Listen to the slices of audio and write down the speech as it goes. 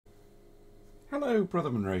Hello, Brother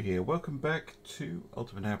Monroe here. Welcome back to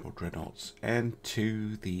Ultimate Naval Dreadnoughts and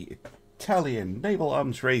to the Italian Naval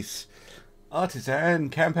Arms Race Artisan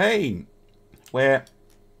campaign, where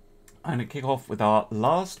I'm going to kick off with our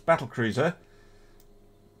last Battlecruiser,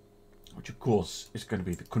 which of course is going to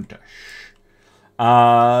be the Countach.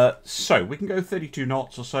 So we can go 32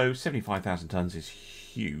 knots or so. 75,000 tons is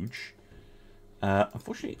huge.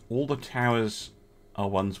 Unfortunately, all the towers are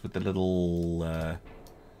ones with the little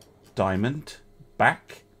diamond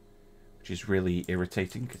back, which is really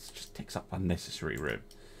irritating because it just takes up unnecessary room.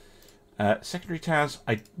 Secondary towers,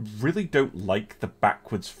 I really don't like the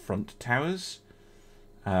backwards front towers,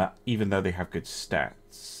 even though they have good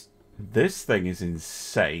stats. This thing is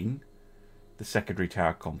insane, the secondary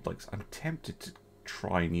tower complex. I'm tempted to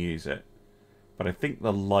try and use it, but I think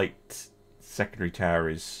the light secondary tower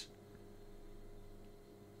is,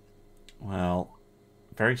 well,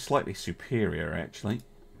 very slightly superior actually.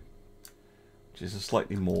 Which is a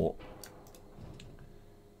slightly more...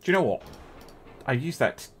 Do you know what? I use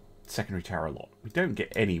that secondary tower a lot. We don't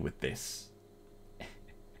get any with this.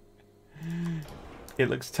 It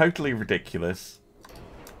looks totally ridiculous.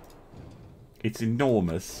 It's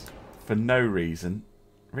enormous for no reason.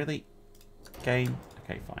 Really? Game?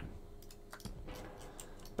 Okay, fine.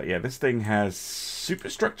 But yeah, this thing has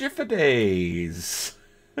superstructure for days.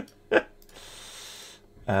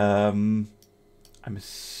 I'm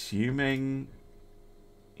assuming...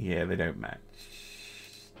 Yeah, they don't match.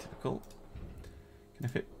 Typical. Can I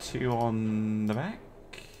fit two on the back?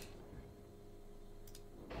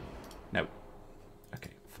 No. Okay,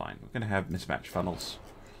 fine. We're going to have mismatched funnels.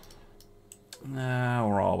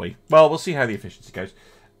 Or are we? Well, we'll see how the efficiency goes.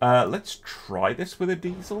 Let's try this with a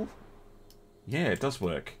diesel. Yeah, it does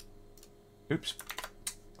work. Oops.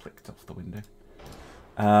 Clicked off the window.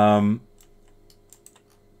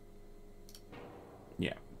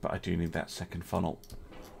 Yeah, but I do need that second funnel.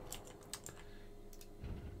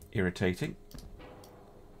 Irritating.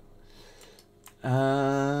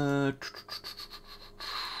 Okay.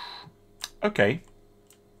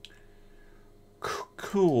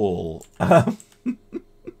 Cool.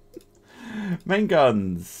 Main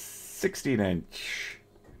guns, 16-inch.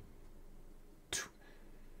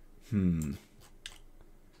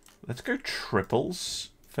 Let's go triples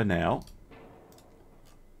for now.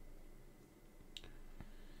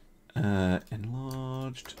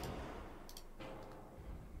 Enlarged.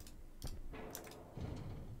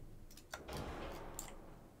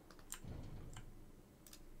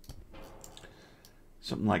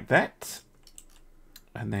 Something like that.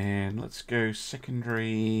 And then let's go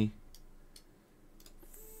secondary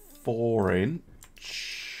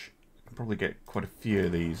 4-inch. Can probably get quite a few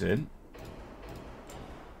of these in.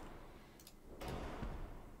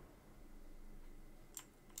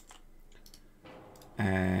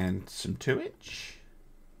 And some 2-inch.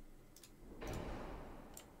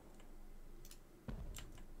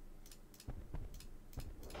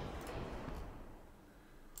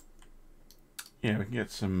 Yeah, we can get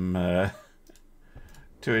some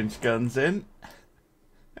 2-inch guns in.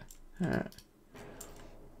 Are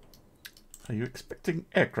you expecting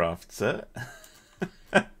aircraft, sir?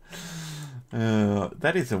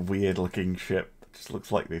 That is a weird looking ship. It just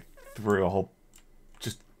looks like they threw a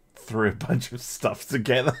bunch of stuff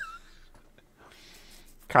together.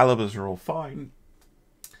 Calibers are all fine.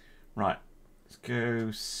 Right, let's go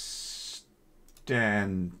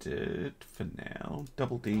standard for now.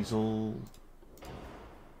 Double diesel.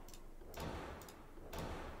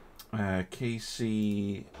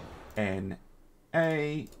 KCNA.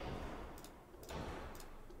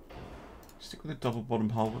 Stick with a double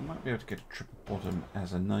bottom hull. We might be able to get a triple bottom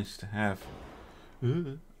as a nice to have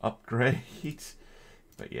upgrade.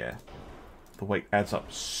 But yeah, the weight adds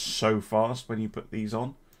up so fast when you put these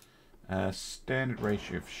on. Standard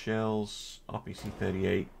ratio of shells, RPC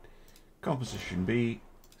 38, composition B,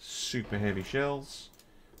 super heavy shells,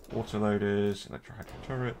 autoloaders, electro-hydro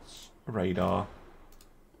turrets, a radar,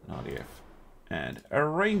 an RDF, and a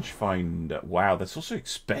rangefinder. Wow, that's also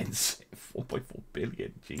expensive. 4.4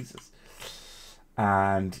 billion, Jesus.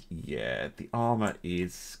 And yeah, the armor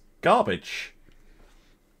is garbage.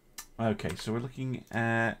 Okay, so we're looking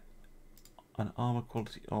at an armor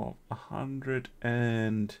quality of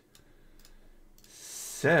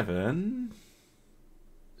 107.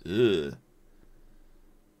 Ugh.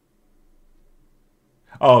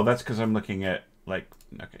 Oh, that's because I'm looking at, like,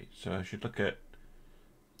 okay, so I should look at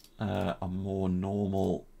a more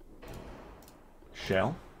normal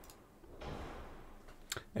shell.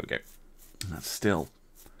 There we go. And that's still...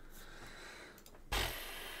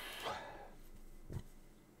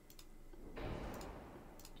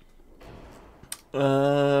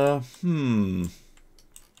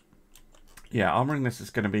 Yeah, armoring this is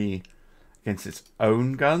going to be against its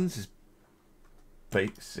own guns is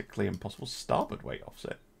basically impossible. Starboard weight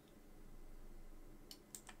offset.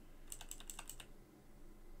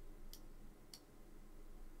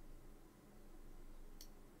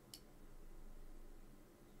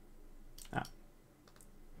 Ah.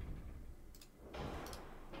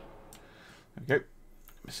 There we go.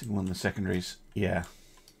 Missing one of the secondaries. Yeah.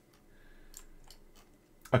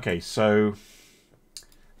 Okay, so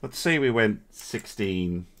let's say we went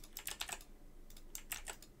 16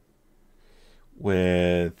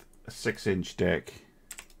 with a 6-inch deck.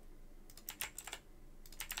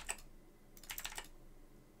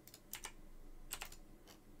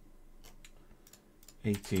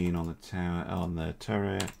 $18 on the tower, on the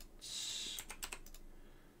turrets.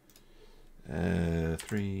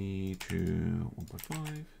 3, 2,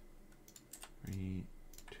 1.5. 3,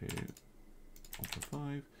 2,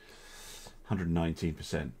 1.5.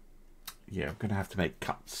 119%. Yeah, I'm going to have to make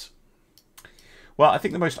cuts. Well, I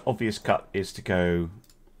think the most obvious cut is to go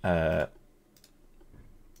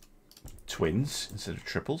twins instead of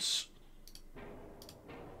triples.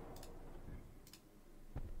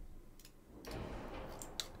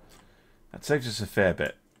 That saves us a fair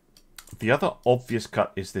bit. The other obvious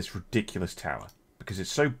cut is this ridiculous tower. Because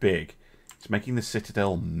it's so big, it's making the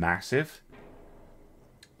citadel massive.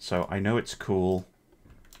 So I know it's cool.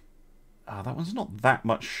 Ah, that one's not that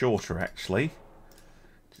much shorter, actually.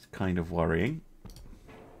 Which is kind of worrying.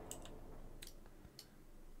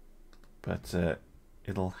 But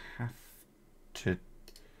it'll have to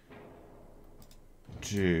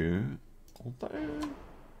do... Although...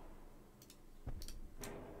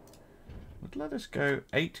 would let us go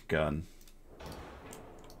 8 gun.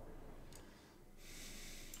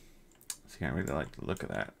 See, I really like to look at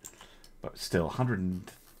that. But still,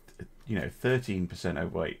 13%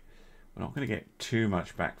 overweight. We're not going to get too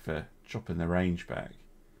much back for chopping the range back.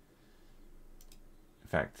 In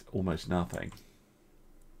fact, almost nothing.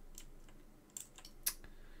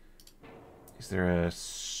 Is there a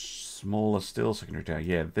smaller still secondary tower?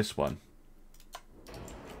 Yeah, this one.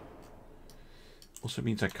 Also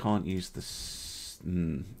means I can't use this.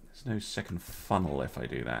 There's no second funnel if I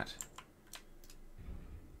do that.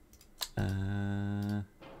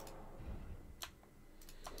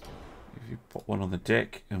 If you put one on the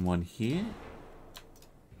deck and one here.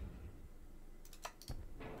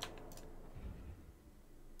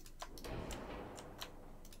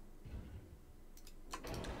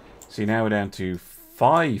 See, now we're down to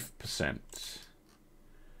 5%.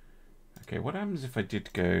 Okay, what happens if I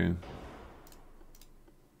did go...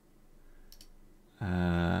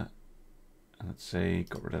 let's say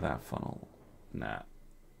got rid of that funnel. Nah,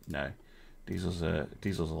 no. Diesel's a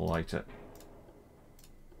lighter.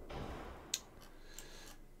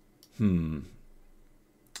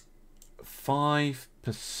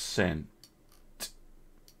 5%.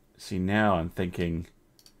 See, now I'm thinking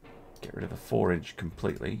get rid of the 4-inch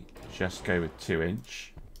completely. Just go with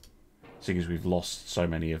 2-inch. Seeing as we've lost so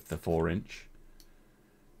many of the 4-inch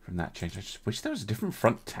from that change. I just wish there was a different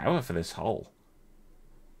front tower for this hull.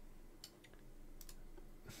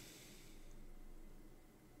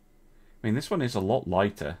 I mean, this one is a lot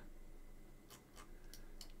lighter.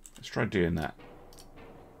 Let's try doing that.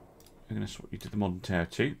 I'm going to swap you to the modern tower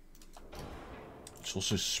too. It's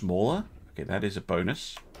also smaller. Okay, that is a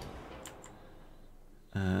bonus.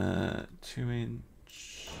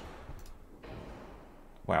 2-inch.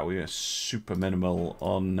 Wow, we are super minimal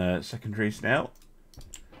on secondaries now.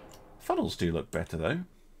 Funnels do look better though.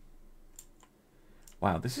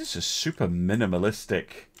 Wow, this is a super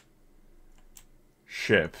minimalistic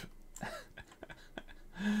ship.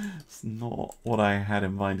 It's not what I had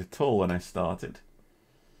in mind at all when I started.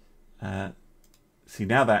 See,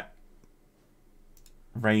 now that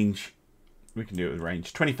range, we can do it with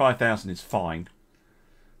range. 25,000 is fine.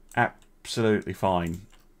 Absolutely fine.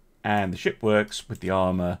 And the ship works with the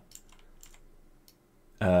armor.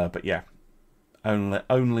 But yeah,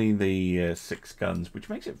 only the 6 guns, which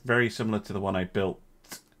makes it very similar to the one I built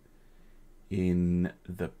in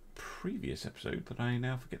the previous episode that I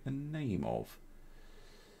now forget the name of.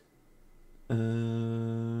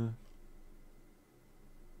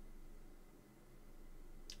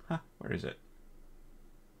 Where is it?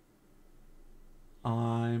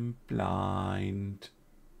 I'm blind.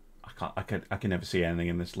 I can never see anything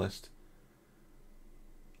in this list.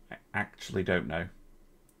 I actually don't know.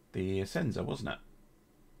 The Senza, wasn't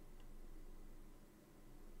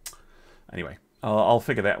it? Anyway, I'll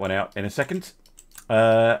figure that one out in a second.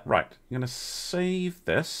 Right, I'm going to save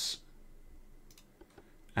this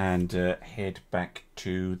and head back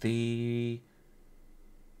to the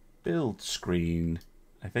build screen,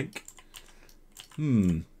 I think.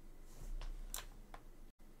 Hi.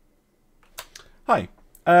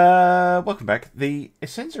 Welcome back. The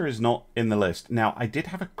Essenza is not in the list. Now, I did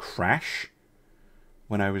have a crash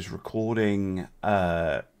when I was recording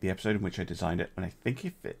the episode in which I designed it, and I think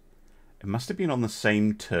if it must have been on the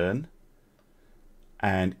same turn,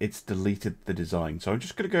 and it's deleted the design. So I'm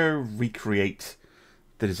just going to go recreate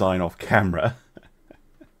the design off camera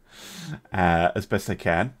as best I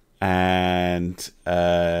can, and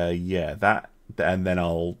yeah, and then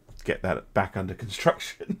I'll get that back under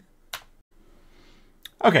construction.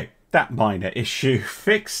 Okay, that minor issue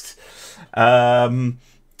fixed. Yeah,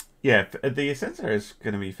 the Essenza is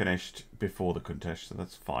going to be finished before the Countess, so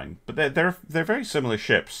that's fine. But they're very similar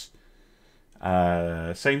ships.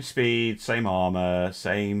 Same speed, same armor,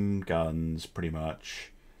 same guns, pretty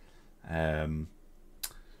much. So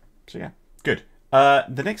yeah, good.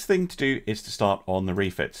 The next thing to do is to start on the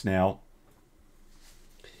refits. Now,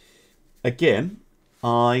 again,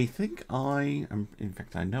 I think in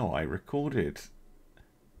fact, I know I recorded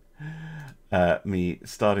me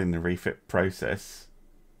starting the refit process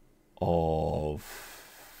of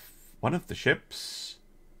one of the ships.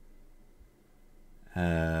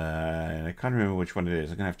 I can't remember which one it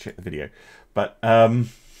is. I'm gonna have to check the video. But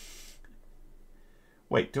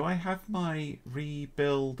wait, do I have my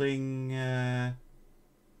rebuilding?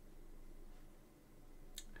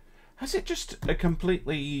 Has it just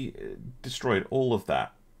completely destroyed all of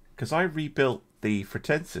that? Because I rebuilt the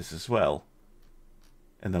Fretensis as well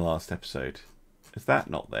in the last episode. Is that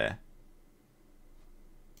not there?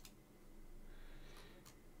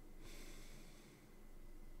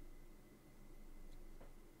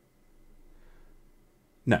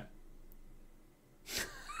 No.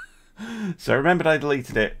 So I remembered I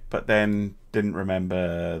deleted it, but then didn't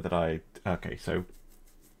remember that I... Okay, so...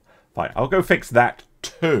 Fine, I'll go fix that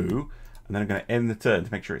too, and then I'm going to end the turn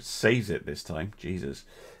to make sure it saves it this time. Jesus.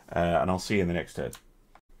 And I'll see you in the next turn.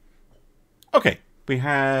 Okay, we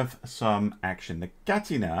have some action. The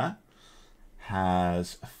Gatina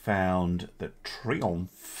has found the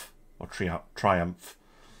Triumph, or Triumph,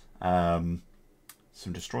 some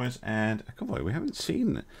destroyers and a convoy. We haven't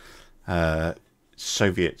seen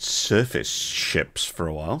Soviet surface ships for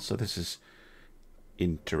a while, so this is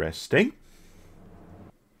interesting.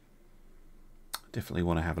 Definitely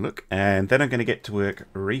want to have a look. And then I'm going to get to work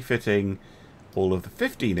refitting all of the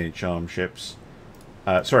 15-inch arm ships.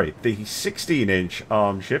 Sorry, the 16-inch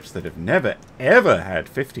arm ships that have never, ever had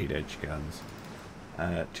 15-inch guns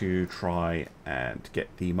to try and get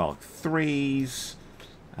the Mark IIIs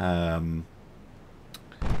and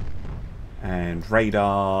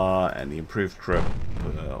radar and the improved crew,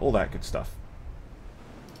 all that good stuff.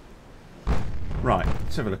 Right,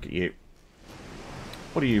 let's have a look at you.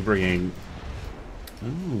 What are you bringing?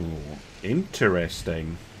 Ooh,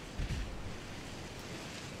 interesting.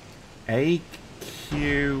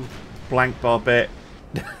 AQ blank bar bit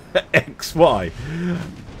XY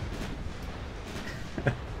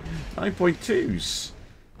 9.2s.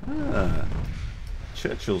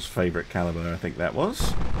 Churchill's favourite caliber, I think that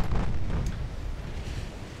was.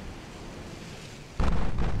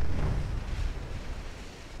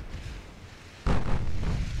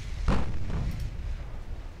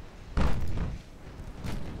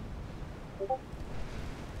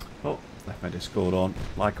 Oh, left my Discord on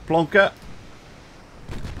like a plonker.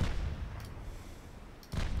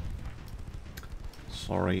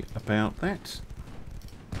 Sorry about that.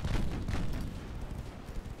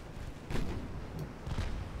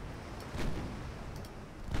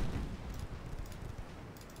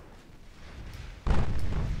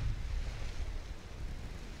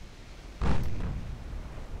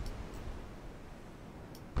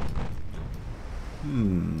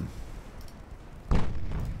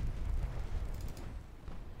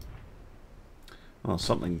 Well,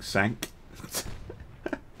 something sank.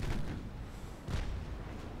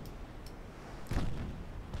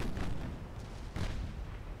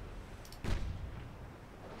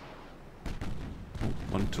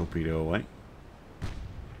 One torpedo away.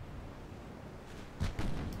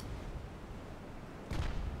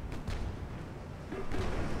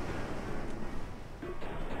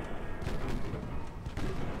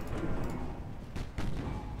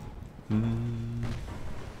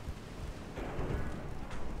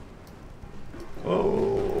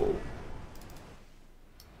 Oh.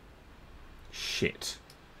 Shit.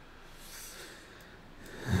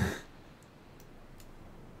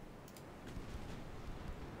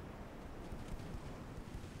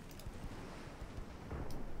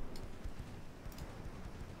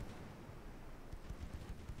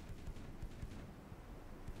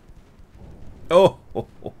 Oh,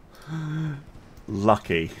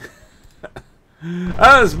 lucky. Oh,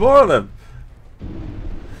 there's more of them!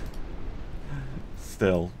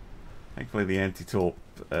 Still. Thankfully the anti-torp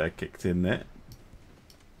kicked in there.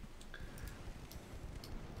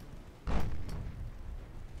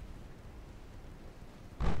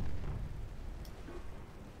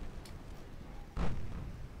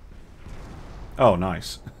 Oh,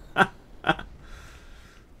 nice.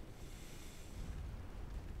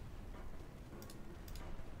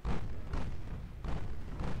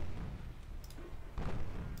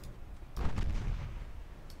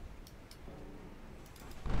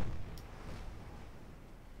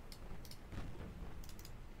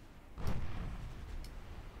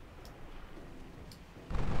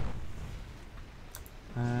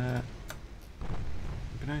 It'd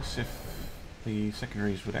be nice if the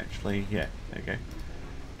secondaries would actually, yeah, there you go,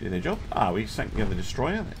 do their job. Ah, we sank the other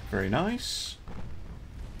destroyer. Very nice.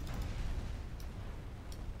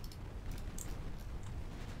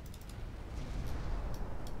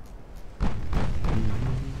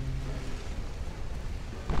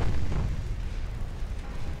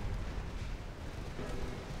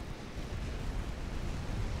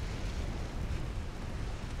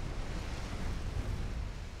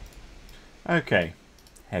 Okay,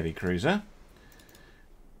 heavy cruiser.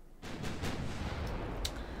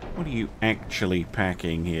 What are you actually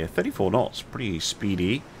packing here? 34 knots, pretty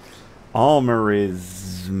speedy. Armor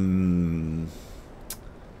is not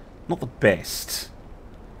the best.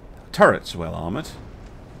 Turrets are well armored.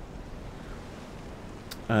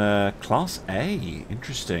 Class A,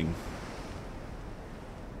 interesting.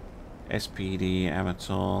 SPD,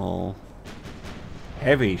 Amatol,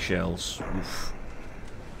 heavy shells. Oof.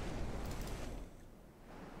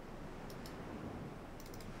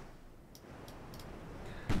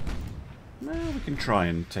 Well, we can try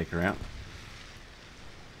and take her out.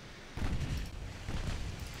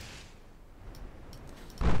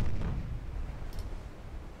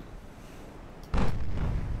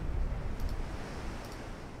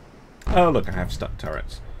 Oh, look, I have stuck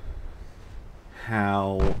turrets.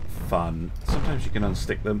 How fun. Sometimes you can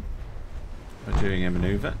unstick them by doing a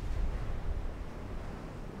maneuver.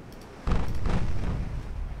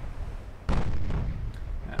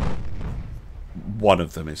 One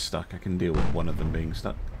of them is stuck. I can deal with one of them being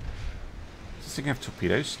stuck. Does this thing have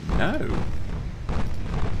torpedoes? No.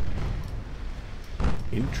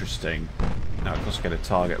 Interesting. Now, of course, get a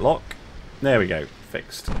target lock. There we go.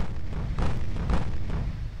 Fixed.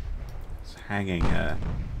 It's hanging a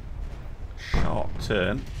sharp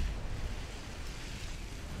turn.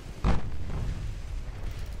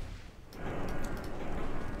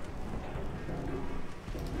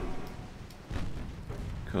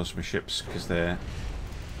 Of course, my ships, because they're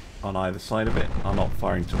on either side of it, are not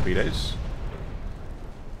firing torpedoes.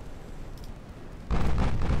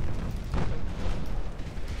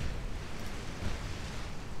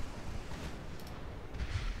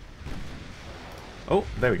 Oh,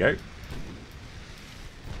 there we go.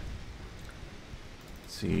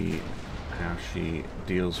 Let's see how she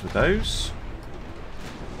deals with those.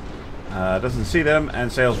 Doesn't see them and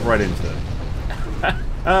sails right into them.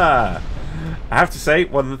 Ah! I have to say,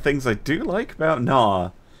 one of the things I do like about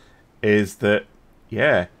NAR is that,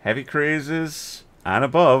 yeah, heavy cruisers and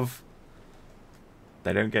above,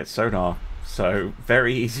 they don't get sonar. So,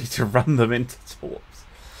 very easy to run them into torps.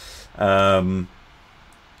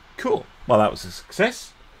 Cool. Well, that was a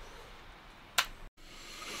success.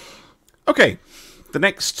 Okay, the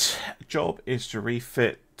next job is to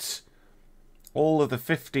refit all of the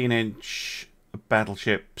 15-inch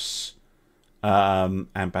battleships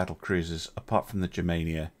and battle cruisers, apart from the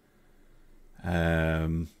Germania.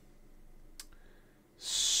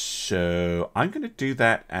 So I'm going to do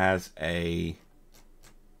that as a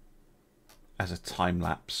time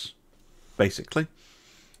lapse, basically.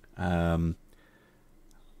 I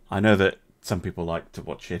know that some people like to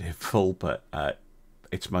watch it in full, but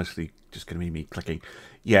it's mostly just going to be me clicking.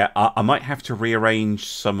 Yeah, I might have to rearrange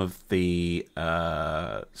some of the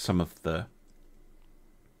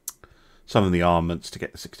armaments to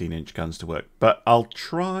get the 16-inch guns to work, but I'll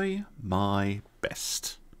try my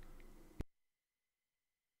best.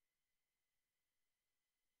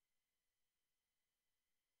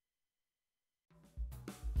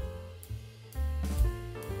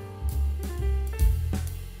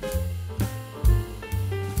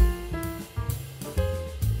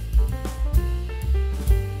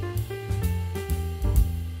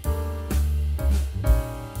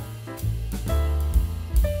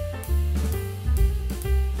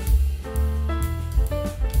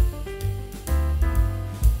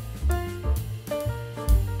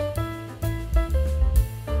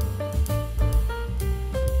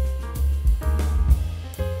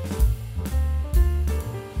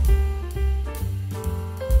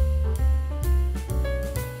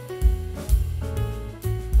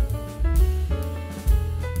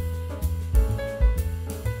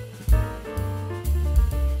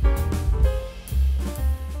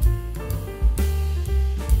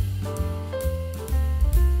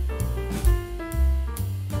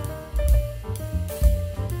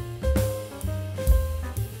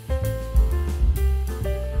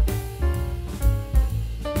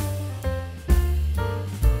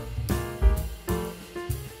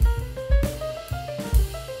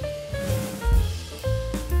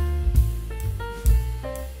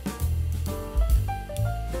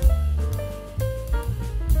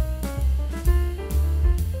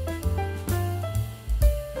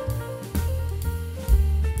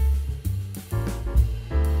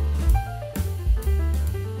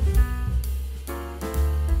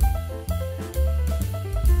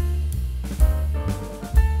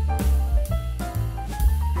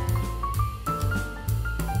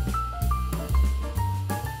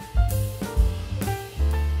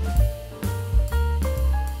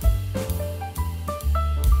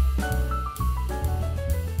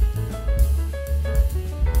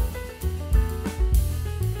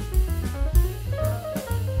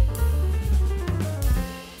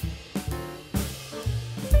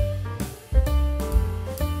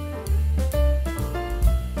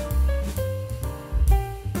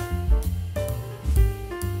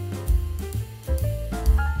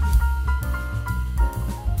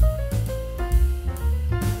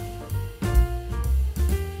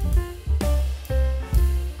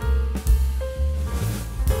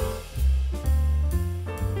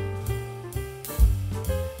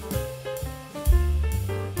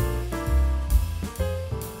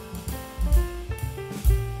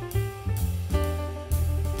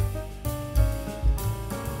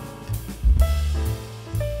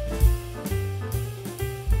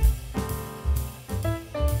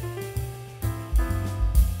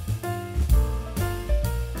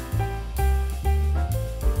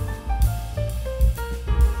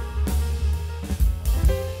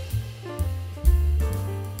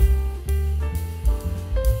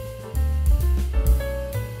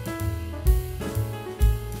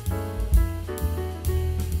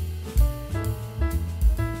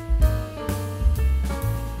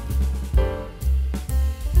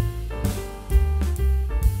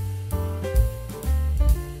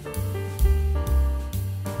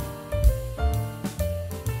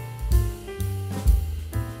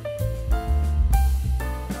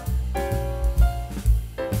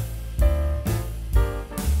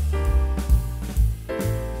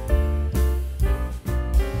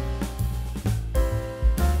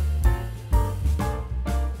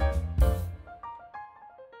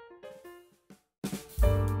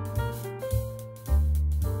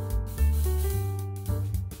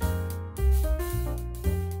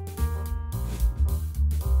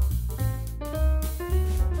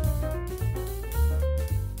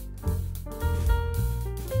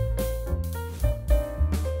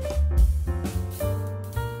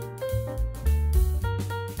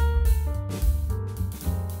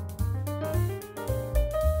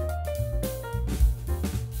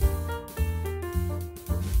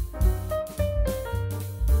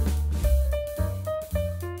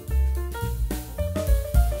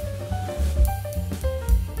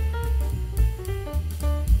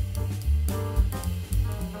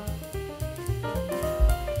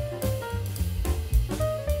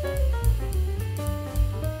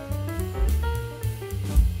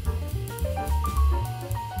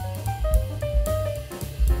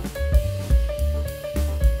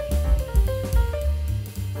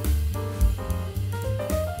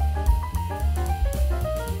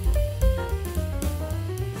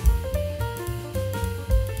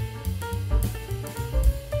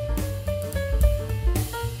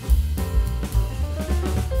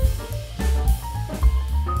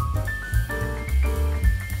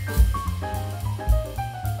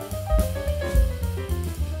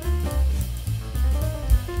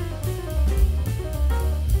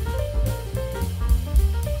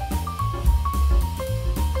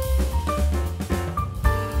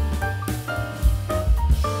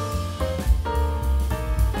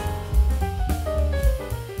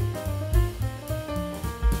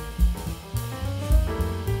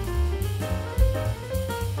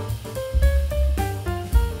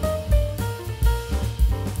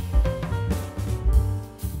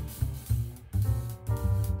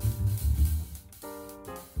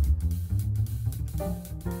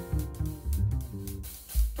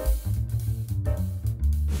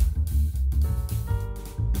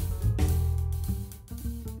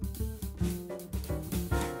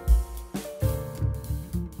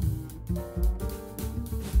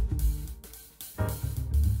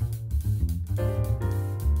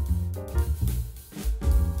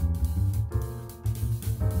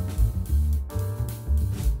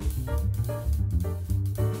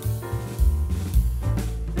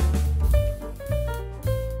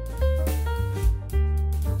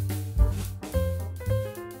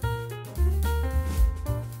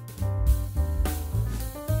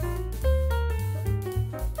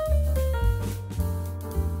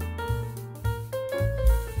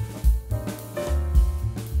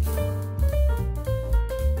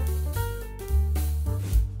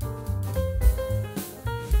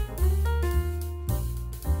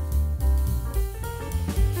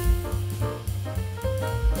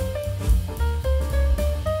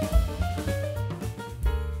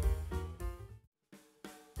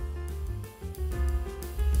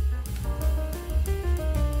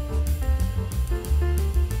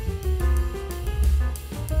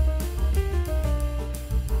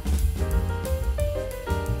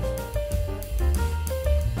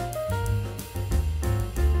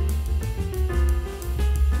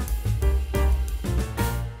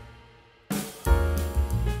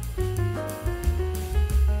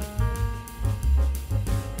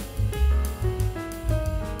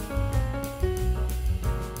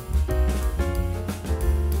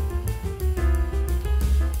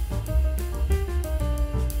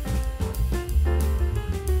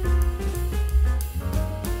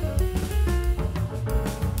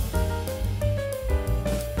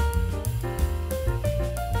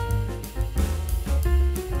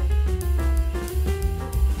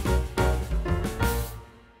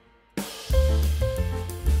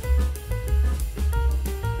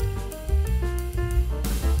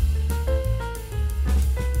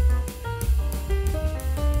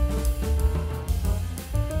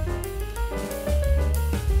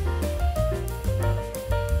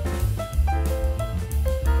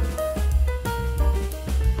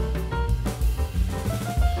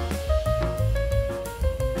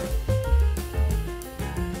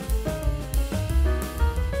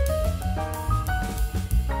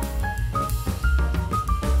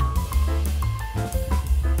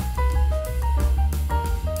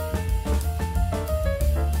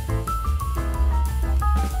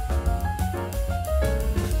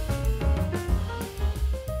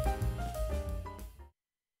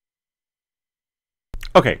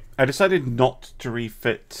 Okay, I decided not to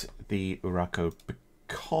refit the Urako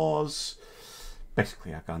because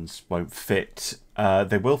basically our guns won't fit.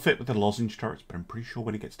 They will fit with the lozenge turrets, but I'm pretty sure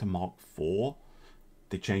when it gets to Mark IV,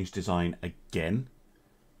 they change design again.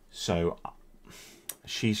 So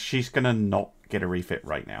she's gonna not get a refit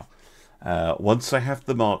right now. Once I have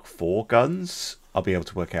the Mark IV guns, I'll be able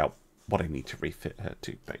to work out what I need to refit her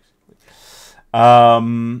to, basically. I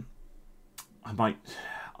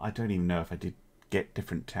don't even know if I did get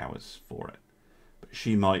different towers for it, but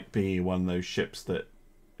she might be one of those ships that,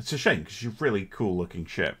 it's a shame because she's a really cool looking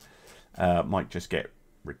ship, might just get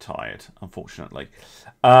retired, unfortunately.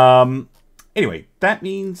 Anyway, that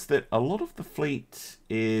means that a lot of the fleet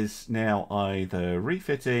is now either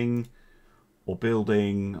refitting or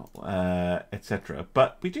building, etc.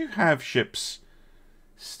 But we do have ships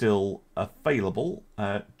still available.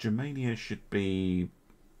 Germania should be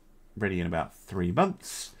ready in about 3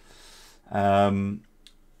 months.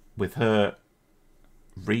 With her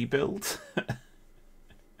rebuild.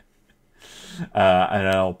 And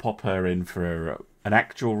I'll pop her in for an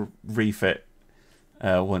actual refit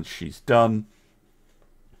once she's done.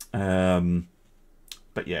 But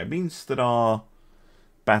yeah, it means that our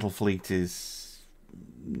battle fleet is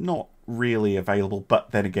not really available,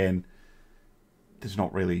 but then again, there's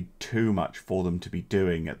not really too much for them to be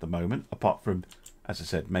doing at the moment, apart from, as I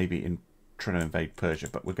said, maybe in trying to invade Persia.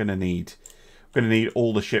 But we're going to need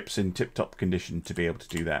all the ships in tip-top condition to be able to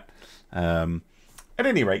do that. At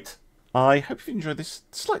any rate, I hope you enjoyed this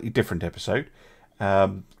slightly different episode.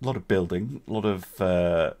 A lot of building, a lot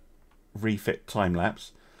of refit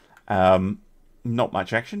time-lapse. Not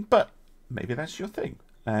much action, but maybe that's your thing.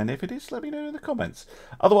 And if it is, let me know in the comments.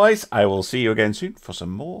 Otherwise, I will see you again soon for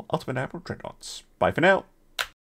some more Ultimate Admiral Dreadnoughts. Bye for now.